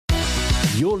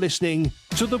You're listening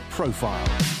to The Profile.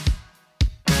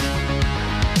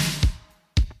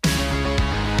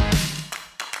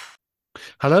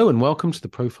 Hello and welcome to The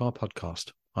Profile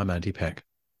Podcast. I'm Andy Peck.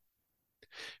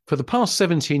 For the past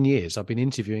 17 years, I've been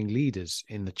interviewing leaders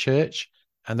in the church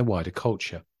and the wider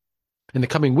culture. In the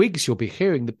coming weeks, you'll be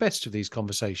hearing the best of these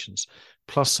conversations,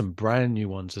 plus some brand new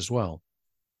ones as well.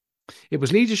 It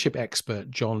was leadership expert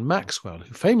John Maxwell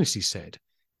who famously said,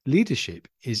 leadership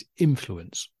is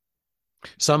influence.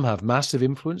 Some have massive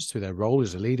influence through their role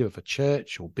as a leader of a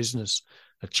church or business,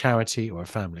 a charity or a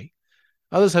family.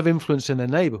 Others have influence in their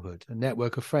neighborhood, a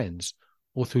network of friends,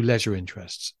 or through leisure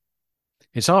interests.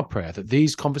 It's our prayer that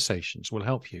these conversations will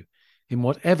help you in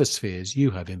whatever spheres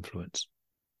you have influence.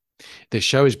 This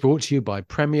show is brought to you by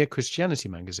Premier Christianity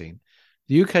Magazine,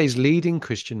 the UK's leading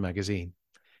Christian magazine.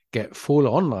 Get full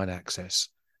online access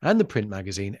and the print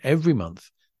magazine every month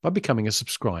by becoming a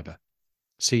subscriber.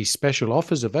 See special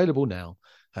offers available now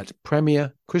at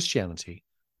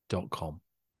premierchristianity.com.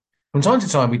 From time to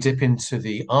time, we dip into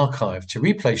the archive to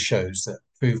replay shows that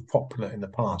proved popular in the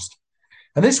past.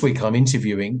 And this week, I'm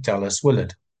interviewing Dallas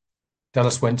Willard.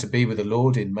 Dallas went to be with the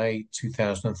Lord in May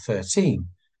 2013.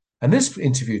 And this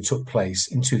interview took place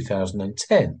in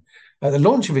 2010 at the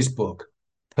launch of his book,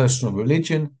 Personal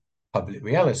Religion, Public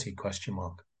Reality,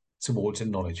 Towards a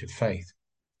Knowledge of Faith.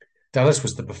 Dallas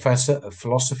was the professor of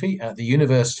philosophy at the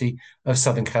University of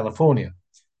Southern California,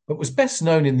 but was best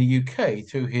known in the UK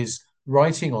through his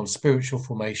writing on spiritual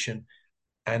formation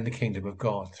and the kingdom of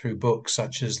God through books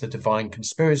such as The Divine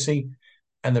Conspiracy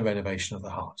and The Renovation of the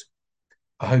Heart.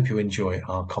 I hope you enjoy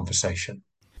our conversation.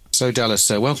 So, Dallas,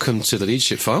 welcome to the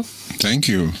Leadership File. Thank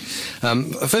you.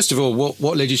 First of all,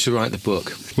 what led you to write the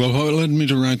book? Well, what led me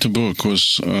to write the book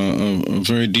was a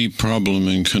very deep problem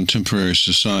in contemporary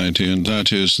society, and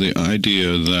that is the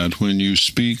idea that when you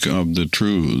speak of the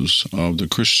truths of the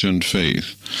Christian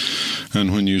faith,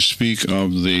 and when you speak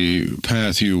of the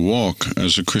path you walk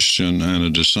as a Christian and a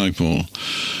disciple,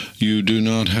 you do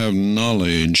not have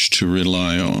knowledge to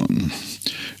rely on.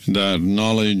 That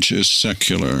knowledge is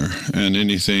secular, and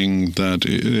anything that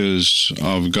is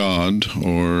of God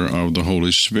or of the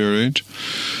Holy Spirit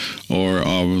or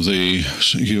of the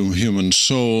human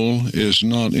soul is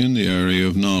not in the area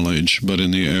of knowledge, but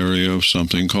in the area of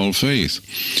something called faith.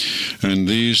 And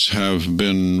these have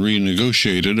been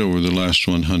renegotiated over the last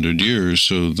 100 years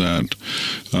so that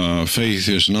faith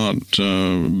is not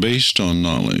based on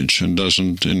knowledge and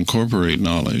doesn't incorporate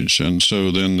knowledge. And so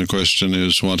then the question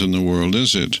is, what in the world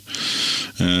is it?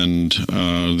 And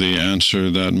the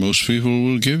answer that most people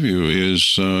will give you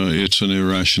is it's an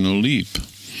irrational leap.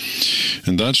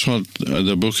 And that's what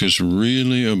the book is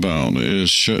really about,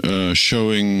 is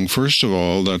showing, first of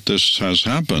all, that this has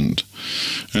happened,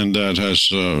 and that as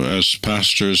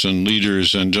pastors and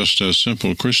leaders and just as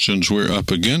simple Christians, we're up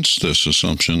against this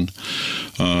assumption,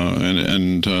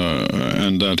 and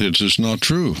that it is not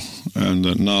true, and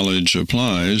that knowledge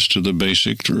applies to the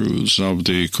basic truths of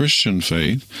the Christian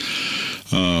faith.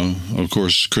 Of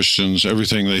course, Christians,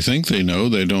 everything they think they know,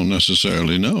 they don't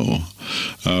necessarily know.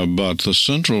 But the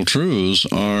central truths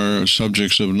are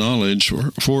subjects of knowledge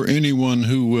for anyone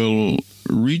who will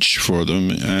reach for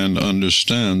them and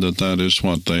understand that that is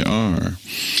what they are.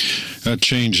 That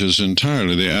changes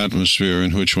entirely the atmosphere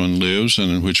in which one lives and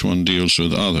in which one deals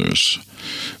with others.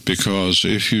 Because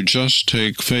if you just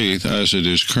take faith as it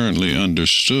is currently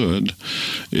understood,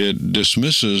 it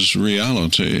dismisses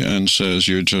reality and says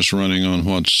you're just running on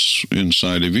what's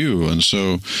inside of you. And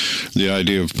so the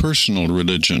idea of personal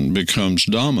religion becomes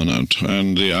dominant,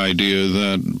 and the idea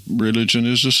that religion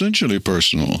is essentially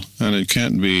personal, and it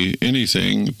can't be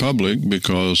anything public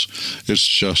because it's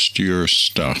just your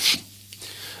stuff.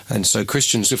 And so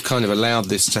Christians have kind of allowed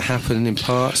this to happen in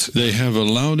part? They have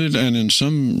allowed it, and in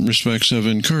some respects have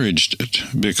encouraged it,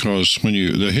 because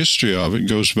the history of it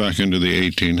goes back into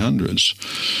the 1800s.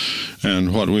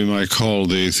 And what we might call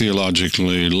the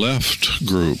theologically left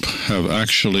group have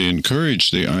actually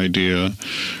encouraged the idea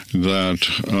that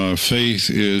faith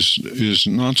is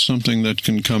not something that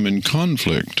can come in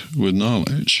conflict with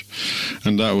knowledge.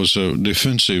 And that was a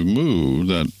defensive move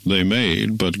that they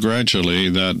made, but gradually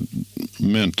that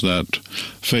meant that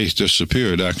faith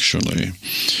disappeared, actually.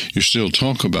 You still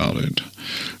talk about it,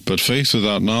 but faith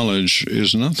without knowledge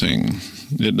is nothing.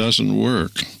 It doesn't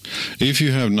work. If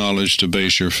you have knowledge to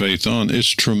base your faith on, it's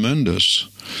tremendous.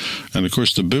 And of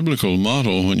course, the biblical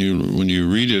model, when you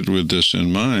read it with this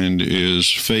in mind, is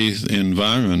faith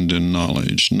environed in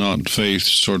knowledge, not faith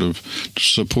sort of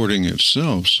supporting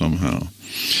itself somehow.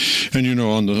 And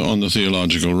on the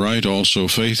theological right, also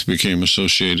faith became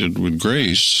associated with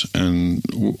grace and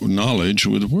knowledge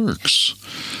with works.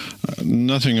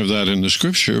 Nothing of that in the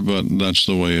Scripture, but that's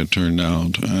the way it turned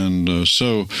out. And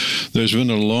so there's been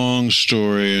a long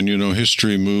story, and,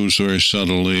 history moves very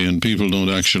subtly, and people don't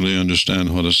actually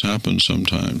understand what has happened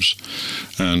sometimes.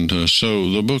 And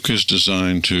so the book is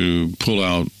designed to pull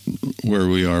out where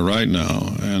we are right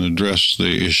now and address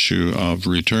the issue of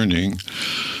returning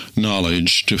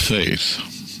knowledge to faith.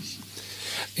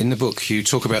 In the book, you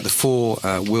talk about the 4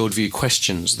 worldview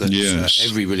questions that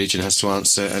every religion has to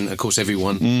answer, and of course every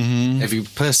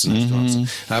person has to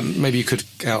answer. Maybe you could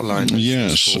outline those.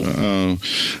 Yes,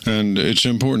 and it's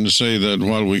important to say that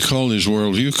while we call these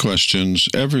worldview questions,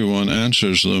 everyone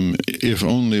answers them, if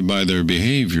only by their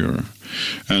behavior.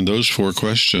 And those 4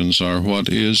 questions are: what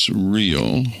is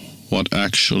real? What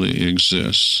actually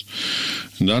exists?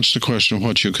 And that's the question,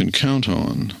 what you can count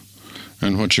on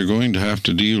and what you're going to have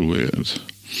to deal with.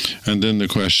 And then the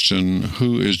question,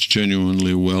 who is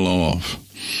genuinely well off?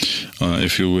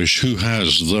 If you wish, who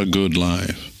has the good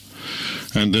life?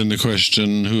 And then the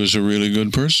question, who is a really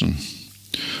good person?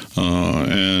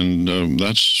 And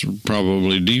that's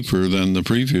probably deeper than the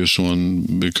previous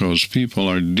one, because people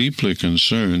are deeply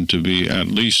concerned to be at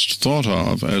least thought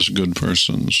of as good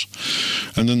persons.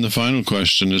 And then the final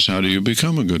question is, how do you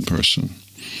become a good person?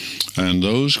 And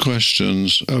those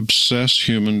questions obsess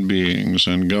human beings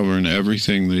and govern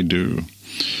everything they do.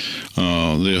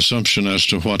 The assumption as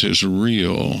to what is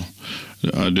real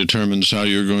determines how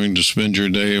you're going to spend your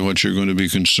day, what you're going to be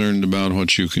concerned about,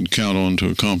 what you can count on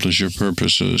to accomplish your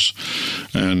purposes,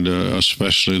 and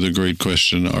especially the great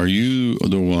question, are you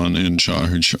the one in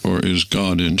charge, or is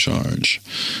God in charge?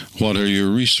 What are your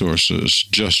resources?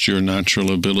 Just your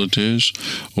natural abilities,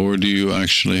 or do you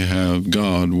actually have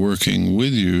God working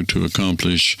with you to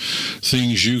accomplish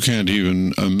things you can't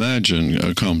even imagine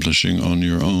accomplishing on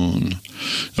your own?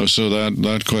 So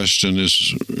that question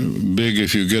is big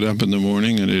if you get up in the morning,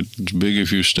 and it's big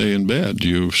if you stay in bed.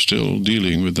 You're still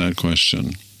dealing with that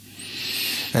question.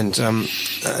 And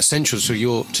central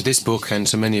to this book and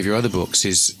to many of your other books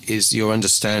is your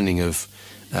understanding of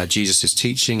Jesus'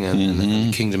 teaching and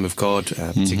the kingdom of God,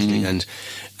 particularly,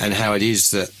 and how it is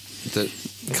that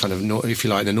kind of, if you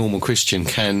like, the normal Christian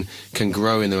can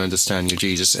grow in their understanding of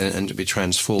Jesus and be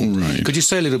transformed. Right. Could you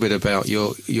say a little bit about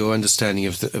your understanding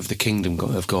of the kingdom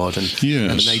of God and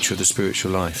the nature of the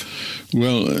spiritual life?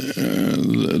 Well,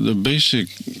 the basic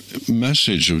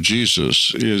message of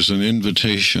Jesus is an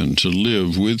invitation to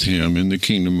live with Him in the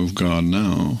kingdom of God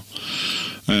now.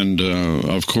 And,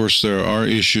 of course, there are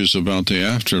issues about the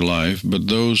afterlife, but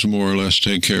those more or less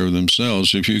take care of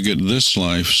themselves if you get this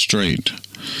life straight.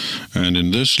 And in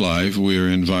this life, we are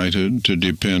invited to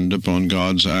depend upon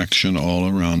God's action all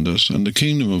around us. And the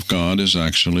kingdom of God is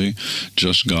actually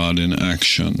just God in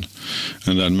action.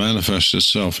 And that manifests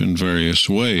itself in various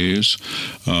ways,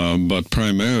 but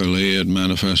primarily it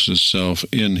manifests itself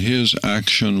in His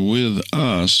action with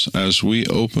us as we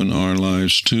open our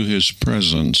lives to His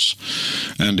presence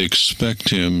and expect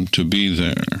Him to be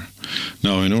there.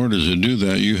 Now, in order to do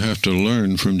that, you have to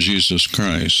learn from Jesus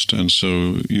Christ, and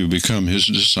so you become His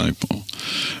disciple,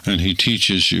 and He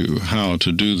teaches you how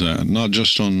to do that, not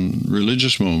just on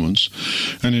religious moments,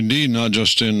 and indeed not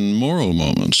just in moral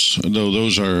moments, though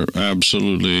those are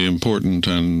absolutely important,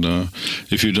 and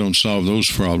if you don't solve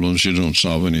those problems, you don't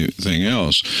solve anything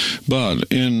else. But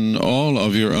in all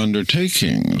of your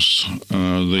undertakings,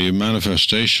 the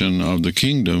manifestation of the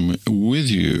kingdom with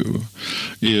you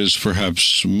is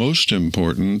perhaps most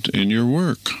important in your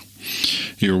work.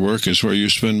 Your work is where you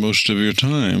spend most of your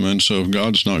time, and so if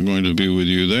God's not going to be with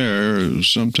you there,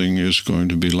 something is going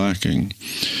to be lacking.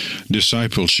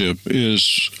 Discipleship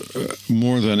is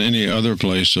more than any other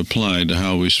place applied to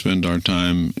how we spend our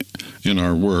time in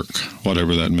our work,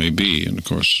 whatever that may be. And of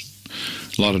course,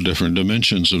 a lot of different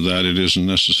dimensions of that. It isn't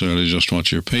necessarily just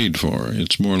what you're paid for.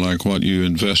 It's more like what you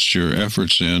invest your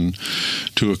efforts in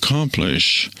to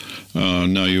accomplish.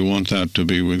 Now, you want that to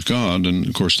be with God, and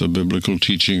of course the biblical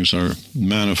teachings are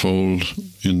manifold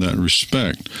in that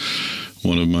respect.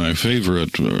 One of my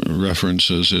favorite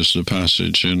references is the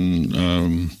passage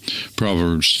in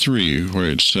Proverbs 3, where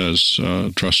it says,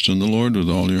 trust in the Lord with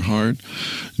all your heart.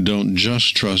 Don't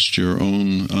just trust your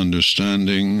own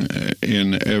understanding.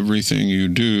 In everything you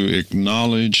do,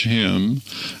 acknowledge Him,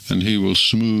 and He will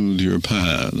smooth your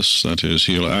paths. That is,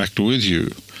 He'll act with you,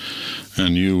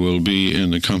 and you will be in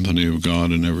the company of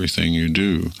God in everything you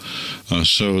do.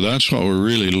 So that's what we're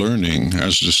really learning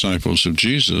as disciples of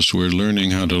Jesus. We're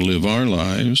learning how to live our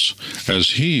lives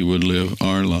as He would live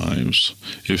our lives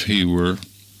if He were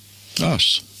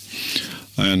us.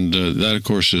 And that, of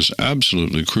course, is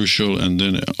absolutely crucial. And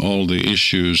then all the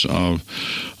issues of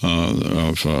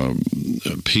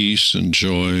peace and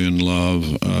joy and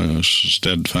love,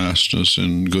 steadfastness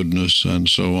and goodness and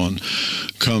so on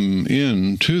come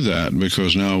into that,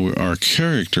 because now our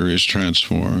character is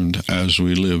transformed as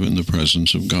we live in the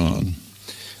presence of God.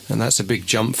 And that's a big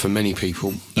jump for many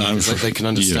people. They can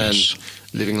understand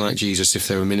living like Jesus if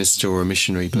they're a minister or a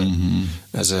missionary, but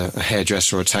as a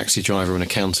hairdresser or a taxi driver or an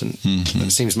accountant,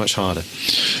 it seems much harder.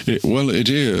 It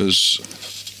is.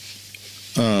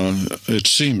 It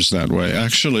seems that way.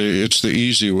 Actually, it's the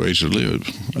easy way to live.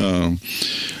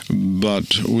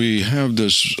 But we have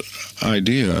this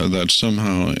idea that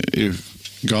somehow if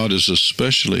God is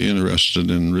especially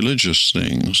interested in religious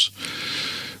things,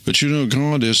 but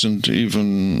God isn't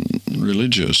even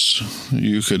religious.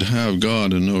 You could have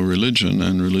God and no religion,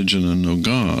 and religion and no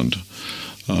God.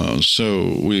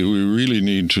 So we really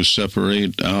need to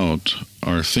separate out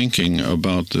our thinking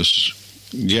about this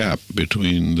gap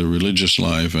between the religious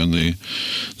life and the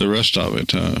rest of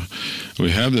it.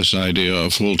 We have this idea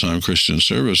of full-time Christian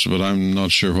service, but I'm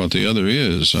not sure what the other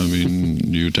is. I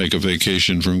mean, you take a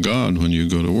vacation from God when you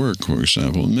go to work, for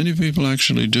example. Many people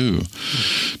actually do,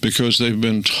 because they've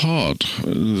been taught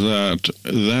that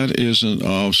that isn't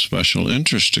of special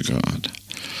interest to God.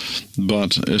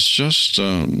 But it's just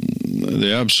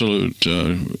the absolute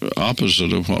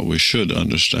opposite of what we should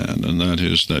understand, and that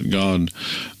is that God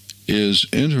is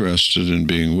interested in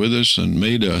being with us and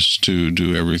made us to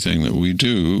do everything that we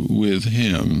do with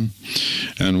Him.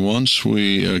 And once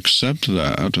we accept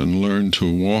that and learn to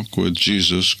walk with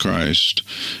Jesus Christ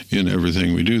in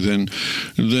everything we do,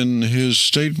 then His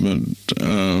statement,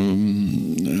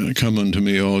 come unto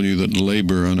me, all you that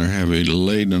labor and are heavy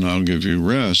laden, and I'll give you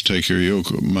rest. Take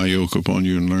my yoke upon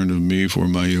you and learn of me, for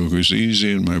my yoke is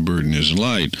easy and my burden is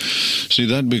light. See,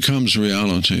 that becomes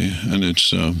reality, and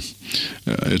it's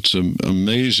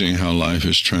amazing how life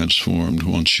is transformed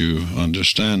once you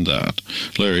understand that.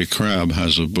 Larry Crabb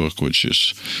has a book which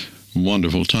is a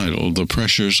wonderful title, The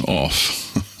Pressure's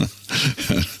Off.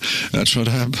 That's what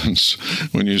happens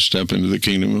when you step into the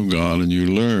kingdom of God and you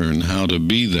learn how to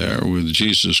be there with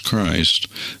Jesus Christ.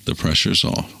 The pressure's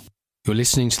off. You're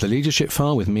listening to The Leadership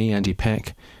File with me, Andy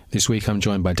Peck. This week I'm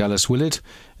joined by Dallas Willard,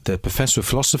 the Professor of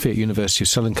Philosophy at University of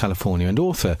Southern California and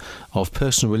author of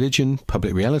Personal Religion,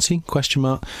 Public Reality, ?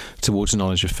 Towards a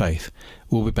Knowledge of Faith.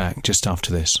 We'll be back just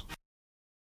after this.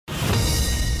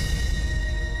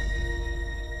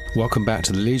 Welcome back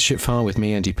to The Leadership File with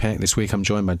me, Andy Peck. This week I'm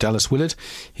joined by Dallas Willard.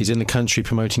 He's in the country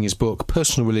promoting his book,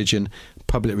 Personal Religion,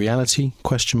 Public Reality, ?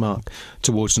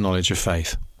 Towards a Knowledge of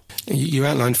Faith. You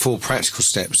outlined 4 practical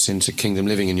steps into kingdom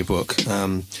living in your book.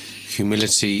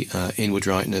 Humility, inward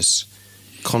rightness,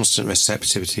 constant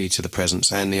receptivity to the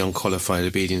presence, and the unqualified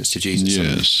obedience to Jesus.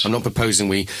 Yes. I'm not proposing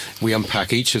we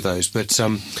unpack each of those, but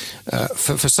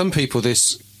for some people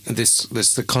this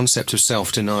the concept of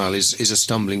self-denial is a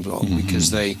stumbling block,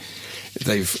 because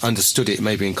they've understood it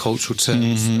maybe in cultural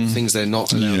terms, things they're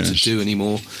not allowed to do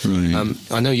anymore. Right.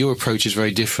 I know your approach is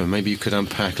very different. Maybe you could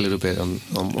unpack a little bit on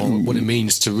what it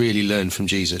means to really learn from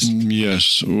Jesus.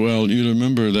 Yes. Well, you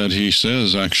remember that He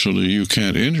says, actually, you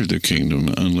can't enter the kingdom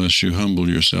unless you humble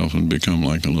yourself and become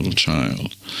like a little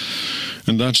child.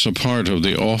 And that's a part of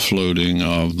the offloading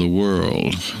of the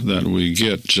world that we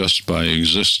get just by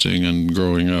existing and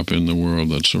growing up in the world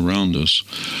that's around us.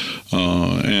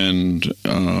 And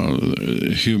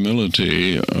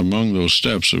humility among those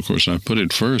steps, of course, I put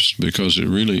it first because it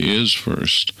really is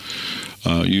first.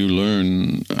 You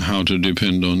learn how to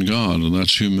depend on God, and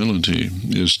that's humility,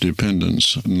 is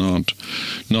dependence, not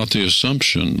the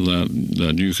assumption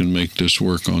that you can make this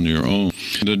work on your own.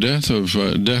 The death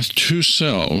to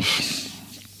self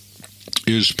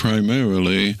is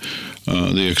primarily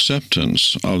the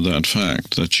acceptance of that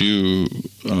fact that you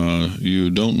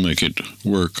don't make it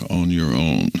work on your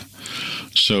own.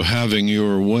 So having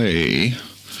your way,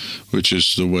 which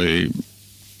is the way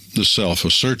the self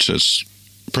asserts its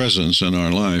presence in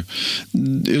our life,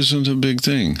 isn't a big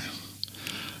thing.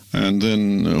 And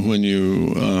then when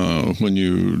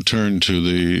you turn to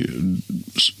the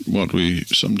what we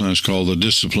sometimes call the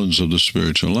disciplines of the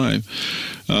spiritual life,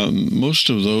 most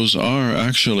of those are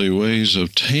actually ways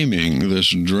of taming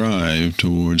this drive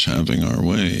towards having our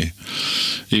way.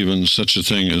 Even such a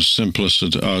thing as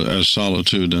simplicity, as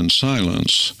solitude and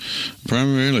silence,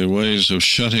 primarily ways of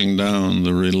shutting down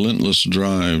the relentless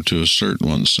drive to assert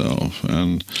oneself,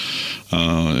 and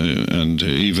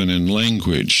even in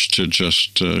language to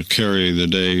just carry the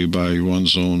day by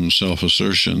one's own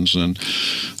self-assertions. And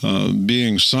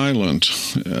being silent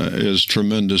is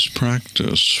tremendous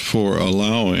practice for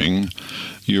allowing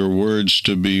your words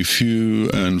to be few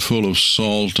and full of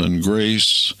salt and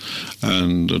grace,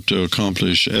 and to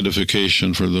accomplish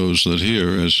edification for those that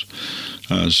hear, as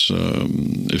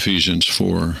Ephesians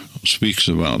 4 speaks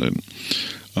about it.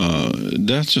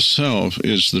 Death to self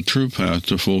is the true path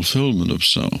to fulfillment of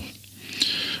self,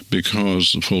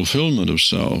 because the fulfillment of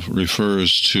self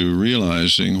refers to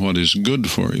realizing what is good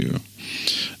for you,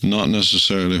 not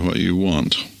necessarily what you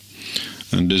want.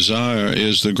 And desire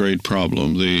is the great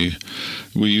problem. The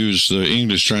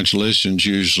English translations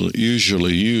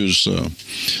usually use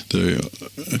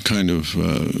the kind of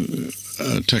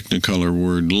technicolor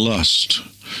word lust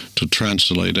to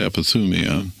translate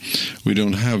epithumia. We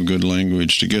don't have good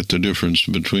language to get the difference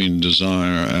between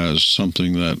desire as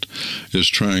something that is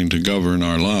trying to govern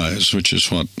our lives, which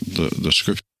is what the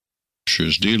Scripture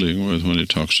is dealing with when it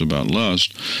talks about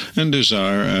lust, and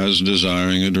desire as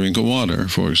desiring a drink of water,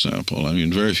 for example. I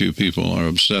mean, very few people are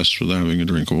obsessed with having a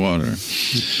drink of water.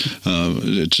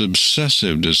 It's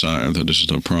obsessive desire that is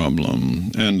the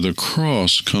problem. And the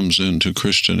cross comes into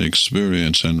Christian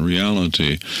experience and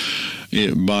reality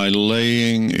by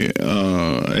laying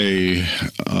a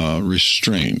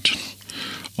restraint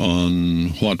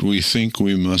on what we think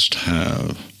we must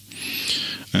have.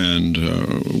 And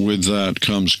with that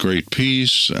comes great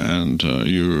peace, and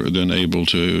you're then able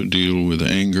to deal with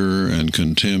anger and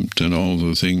contempt and all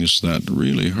the things that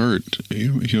really hurt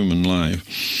human life,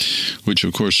 which,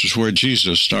 of course, is where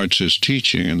Jesus starts his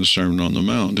teaching in the Sermon on the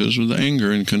Mount, is with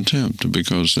anger and contempt,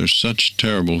 because there's such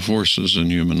terrible forces in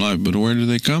human life. But where do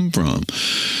they come from?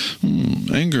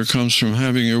 Anger comes from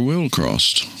having your will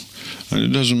crossed. And it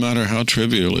doesn't matter how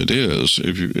trivial it is.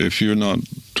 If you're not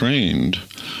trained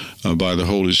by the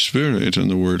Holy Spirit and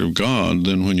the Word of God,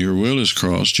 then when your will is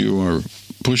crossed, you are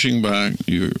pushing back,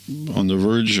 you're on the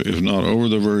verge, if not over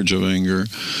the verge of anger,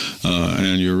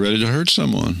 and you're ready to hurt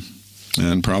someone,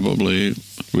 and probably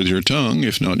with your tongue,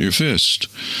 if not your fist.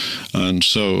 And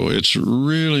so it's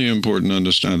really important to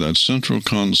understand that central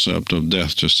concept of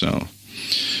death to self.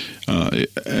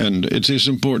 And it is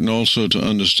important also to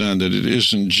understand that it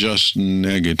isn't just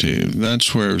negative.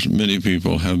 That's where many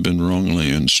people have been wrongly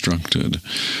instructed,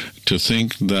 to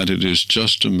think that it is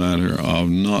just a matter of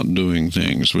not doing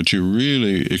things. But you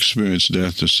really experience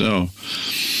death to self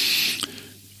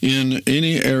in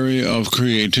any area of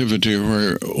creativity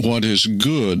where what is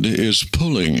good is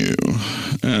pulling you.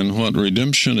 And what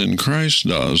redemption in Christ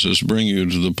does is bring you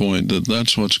to the point that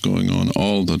that's what's going on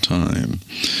all the time,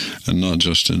 and not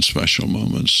just in special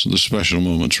moments. The special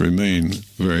moments remain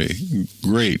very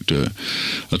great,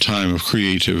 a time of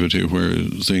creativity where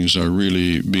things are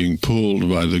really being pulled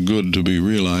by the good to be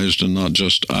realized, and not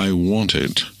just, I want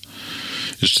it.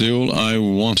 It's the old I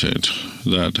want it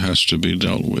that has to be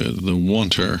dealt with, the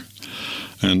wanter.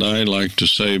 And I like to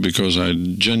say, because I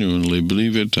genuinely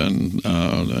believe it, and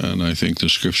I think the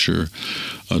Scripture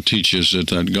teaches it,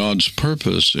 that God's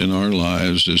purpose in our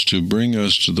lives is to bring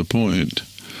us to the point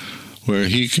where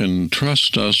He can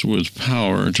trust us with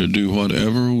power to do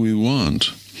whatever we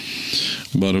want.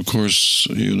 But of course,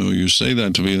 you say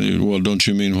that to me, well, don't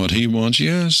you mean what He wants?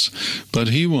 Yes, but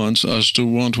He wants us to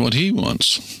want what He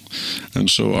wants. And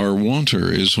so our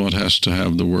wanter is what has to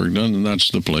have the work done, and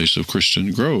that's the place of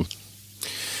Christian growth.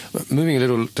 Moving a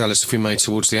little, Dallas, if we may,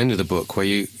 towards the end of the book, where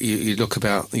you talk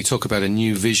about a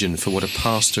new vision for what a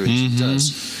pastor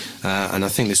does. And I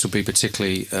think this will be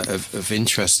particularly of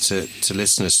interest to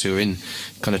listeners who are in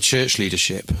kind of church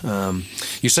leadership.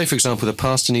 You say, for example, the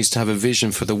pastor needs to have a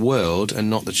vision for the world and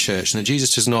not the church, and that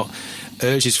Jesus does not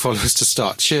urge his followers to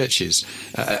start churches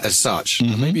as such.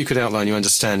 Maybe you could outline your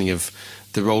understanding of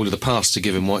the role of the pastor,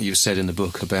 given what you've said in the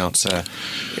book about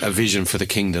a vision for the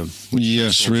kingdom.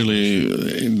 Yes,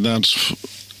 really, that's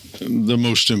the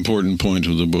most important point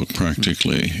of the book,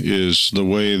 practically, is the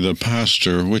way the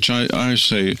pastor, which I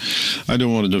say, I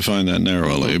don't want to define that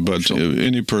narrowly, but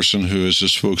any person who is a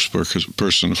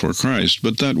spokesperson for Christ,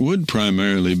 but that would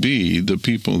primarily be the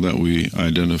people that we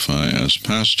identify as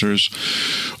pastors,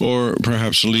 or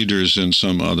perhaps leaders in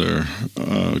some other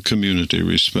community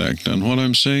respect. And what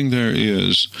I'm saying there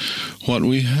is, what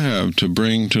we have to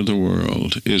bring to the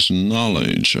world is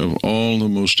knowledge of all the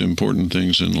most important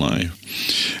things in life.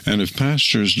 And if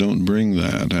pastors don't bring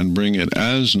that and bring it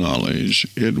as knowledge,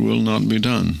 it will not be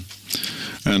done.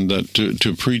 And that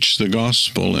to preach the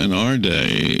gospel in our day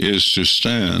is to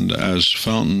stand as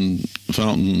fountain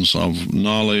fountains of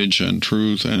knowledge and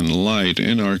truth and light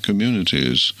in our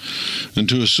communities. And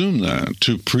to assume that,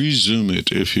 to presume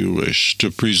it, if you wish,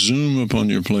 to presume upon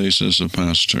your place as a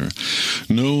pastor.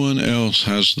 No one else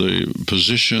has the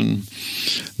position,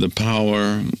 the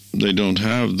power. They don't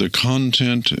have the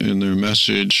content in their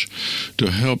message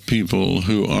to help people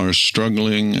who are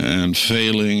struggling and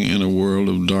failing in a world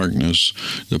of darkness,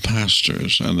 the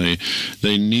pastors. And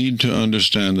they need to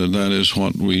understand that that is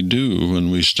what we do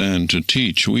when we stand to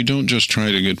teach. We don't just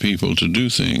try to get people to do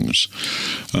things.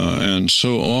 And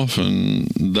so often,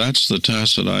 that's the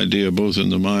tacit idea, both in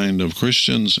the mind of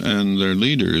Christians and their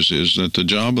leaders, is that the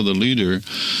job of the leader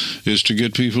is to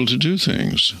get people to do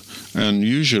things, and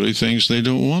usually things they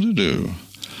don't want to do.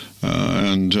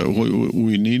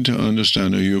 We need to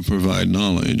understand that you provide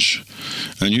knowledge.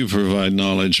 And you provide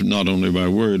knowledge not only by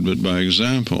word, but by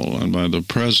example and by the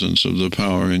presence of the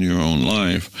power in your own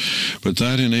life. But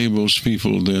that enables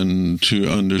people then to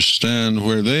understand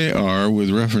where they are with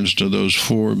reference to those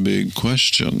four big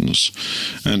questions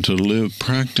and to live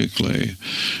practically.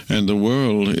 And the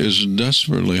world is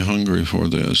desperately hungry for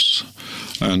this.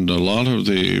 And a lot of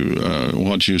the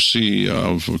what you see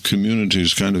of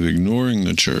communities kind of ignoring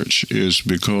the church is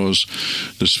because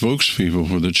the spokespeople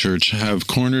for the church have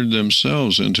cornered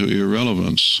themselves into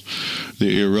irrelevance.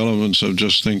 The irrelevance of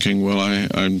just thinking, well,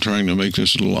 I'm trying to make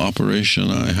this little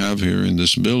operation I have here in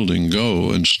this building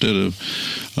go, instead of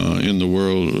in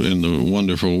the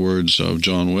wonderful words of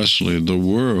John Wesley, the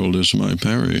world is my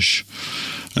parish.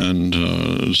 And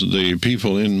the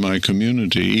people in my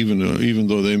community, even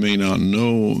though they may not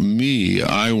know me,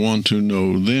 I want to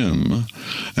know them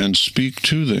and speak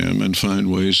to them and find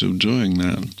ways of doing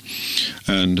that.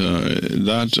 And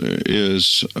that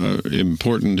is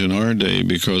important in our day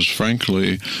because,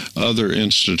 frankly, other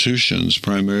institutions,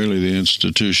 primarily the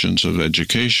institutions of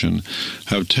education,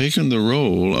 have taken the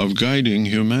role of guiding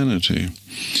humanity.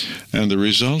 And the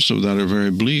results of that are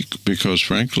very bleak because,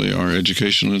 frankly, our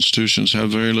educational institutions have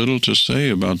very little to say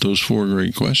about those four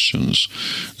great questions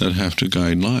that have to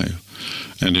guide life.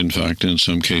 And in fact, in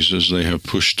some cases, they have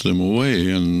pushed them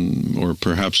away, or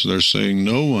perhaps they're saying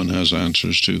no one has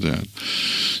answers to that.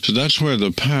 So that's where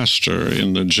the pastor,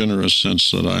 in the generous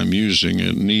sense that I'm using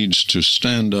it, needs to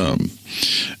stand up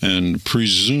and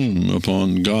presume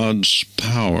upon God's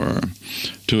power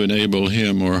to enable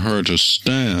him or her to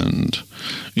stand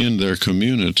in their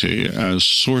community as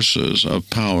sources of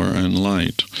power and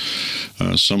light.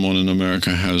 Someone in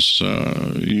America has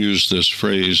used this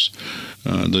phrase,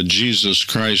 the Jesus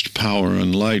Christ Power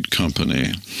and Light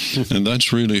Company. And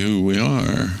that's really who we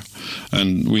are.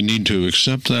 And we need to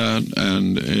accept that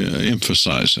and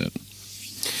emphasize it.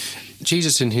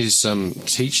 Jesus, in his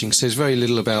teaching, says very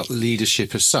little about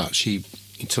leadership as such. He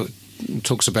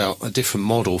talks about a different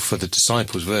model for the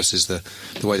disciples versus the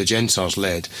way the Gentiles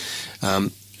led.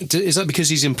 Is that because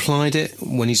he's implied it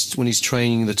when he's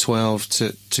training the 12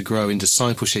 to grow in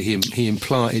discipleship?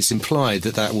 It's implied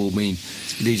that will mean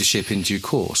leadership in due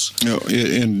course. No,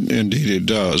 indeed it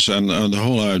does, and the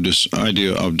whole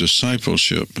idea of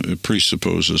discipleship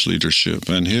presupposes leadership.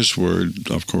 And his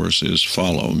word, of course, is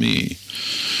 "follow me."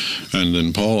 And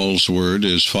then Paul's word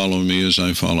is "follow me as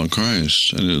I follow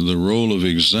Christ." And the role of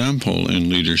example in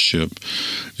leadership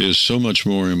is so much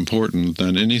more important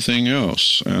than anything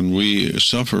else. And we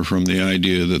suffer from the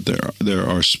idea that there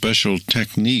are special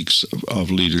techniques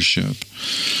of leadership.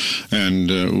 And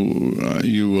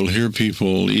you will hear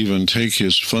people even take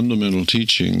his fundamental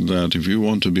teaching that if you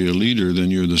want to be a leader,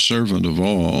 then you're the servant of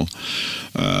all,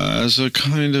 as a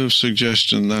kind of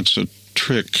suggestion that's a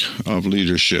trick of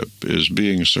leadership, is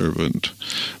being servant.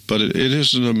 But it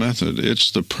isn't a method.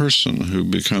 It's the person who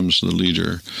becomes the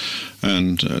leader.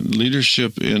 And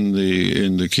leadership in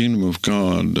the kingdom of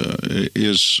God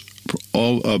is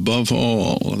above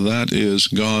all, that is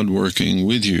God working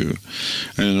with you.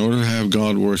 And in order to have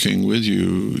God working with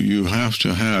you, you have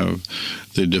to have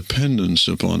the dependence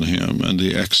upon him and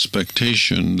the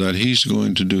expectation that he's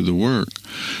going to do the work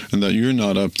and that you're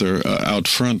not up there, out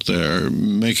front there,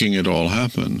 making it all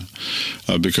happen.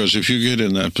 Because if you get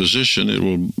in that position, it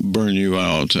will burn you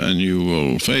out and you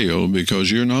will fail because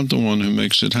you're not the one who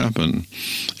makes it happen.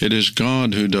 It is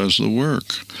God who does the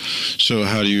work. So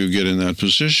how do you get in that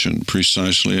position?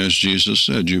 Precisely as Jesus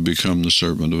said, you become the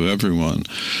servant of everyone.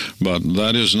 But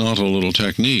that is not a little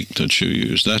technique that you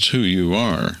use. That's who you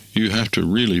are. You have to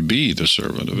really be the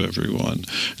servant of everyone.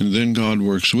 And then God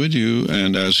works with you,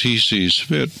 and as he sees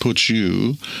fit, puts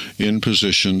you in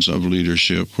positions of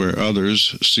leadership where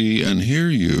others see and hear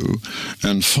you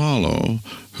and follow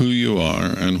who you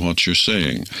are and what you're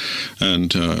saying.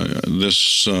 And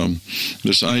this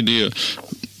idea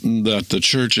that the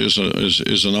church is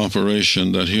an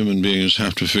operation that human beings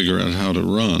have to figure out how to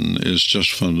run is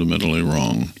just fundamentally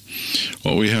wrong.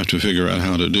 What we have to figure out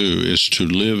how to do is to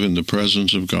live in the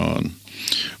presence of God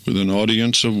with an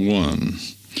audience of one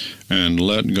and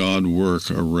let God work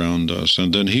around us.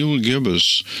 And then he will give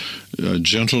us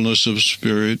gentleness of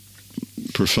spirit,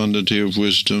 profundity of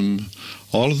wisdom,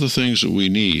 all of the things that we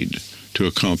need to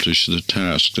accomplish the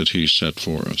task that he set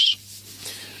for us.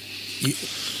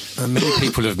 Many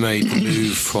people have made the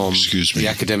move from the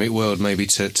academic world maybe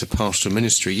to pastoral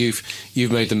ministry.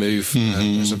 You've made the move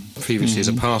previously as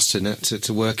a pastor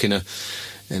to work in a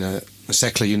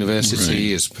secular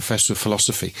university as professor of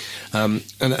philosophy, and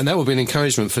that will be an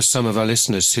encouragement for some of our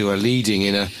listeners who are leading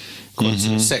in a quite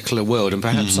secular world and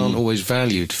perhaps aren't always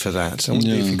valued for that. I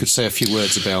wonder if you could say a few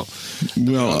words about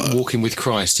walking with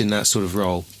Christ in that sort of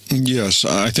role. Yes,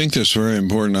 I think that's very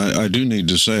important. I do need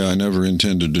to say I never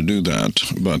intended to do that,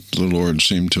 but the Lord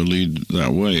seemed to lead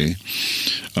that way.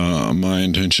 My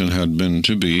intention had been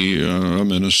to be a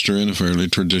minister in a fairly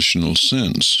traditional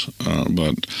sense,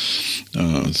 but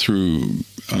through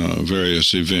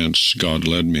various events, God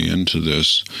led me into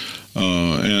this.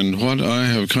 And what I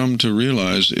have come to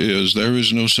realize is there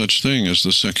is no such thing as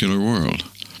the secular world.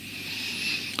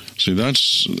 See,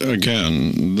 that's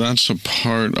a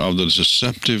part of the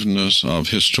deceptiveness of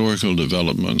historical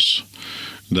developments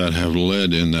that have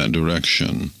led in that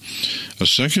direction. A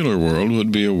secular world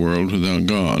would be a world without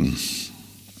God.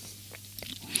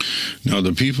 Now,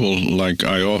 the people, like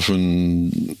I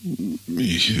often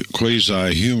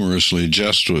quasi-humorously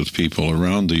jest with people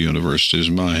around the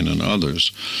universities, mine and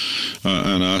others,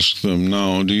 and ask them,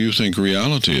 now, do you think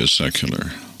reality is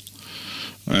secular?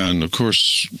 And, of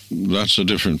course, that's a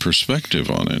different perspective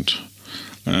on it.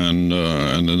 And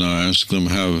then I ask them,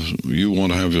 you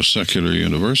want to have a secular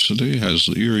university? Has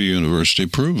your university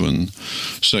proven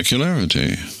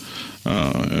secularity?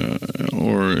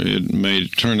 Or it may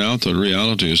turn out that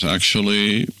reality is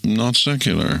actually not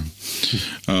secular.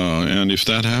 And if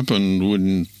that happened,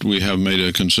 wouldn't we have made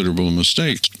a considerable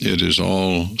mistake? It is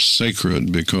all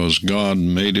sacred because God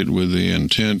made it with the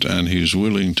intent, and he's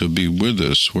willing to be with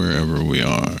us wherever we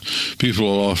are. People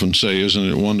will often say, isn't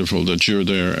it wonderful that you're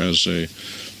there as a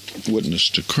witness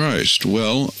to Christ?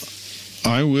 Well,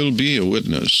 I will be a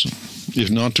witness, if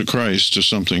not to Christ, to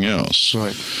something else.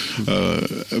 Right.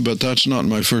 But that's not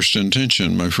my first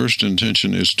intention. My first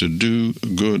intention is to do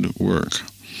good work.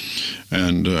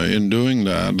 And in doing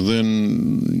that,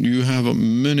 then you have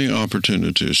many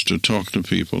opportunities to talk to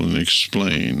people and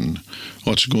explain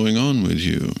what's going on with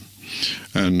you.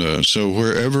 And so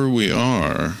wherever we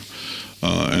are,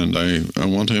 and I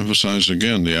want to emphasize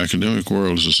again, the academic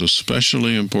world is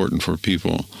especially important for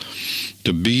people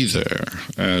to be there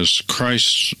as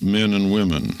Christ's men and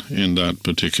women in that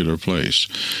particular place.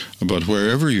 But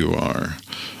wherever you are,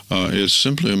 it's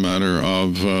simply a matter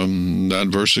of that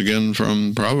verse again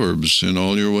from Proverbs, in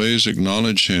all your ways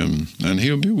acknowledge him, and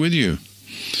he'll be with you.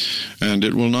 And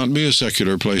it will not be a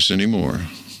secular place anymore.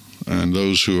 And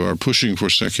those who are pushing for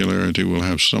secularity will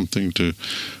have something to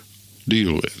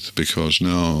deal with, because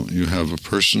now you have a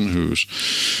person who's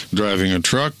driving a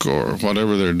truck or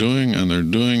whatever they're doing, and they're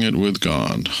doing it with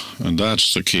God. And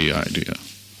that's the key idea.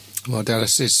 Well,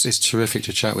 Dallas, it's terrific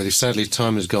to chat with you. Sadly,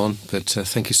 time has gone, but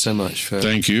thank you so much for...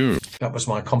 Thank you. That was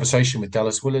my conversation with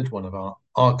Dallas Willard, one of our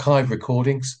archive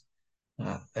recordings.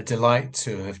 A delight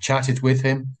to have chatted with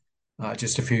him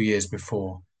just a few years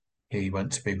before he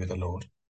went to be with the Lord.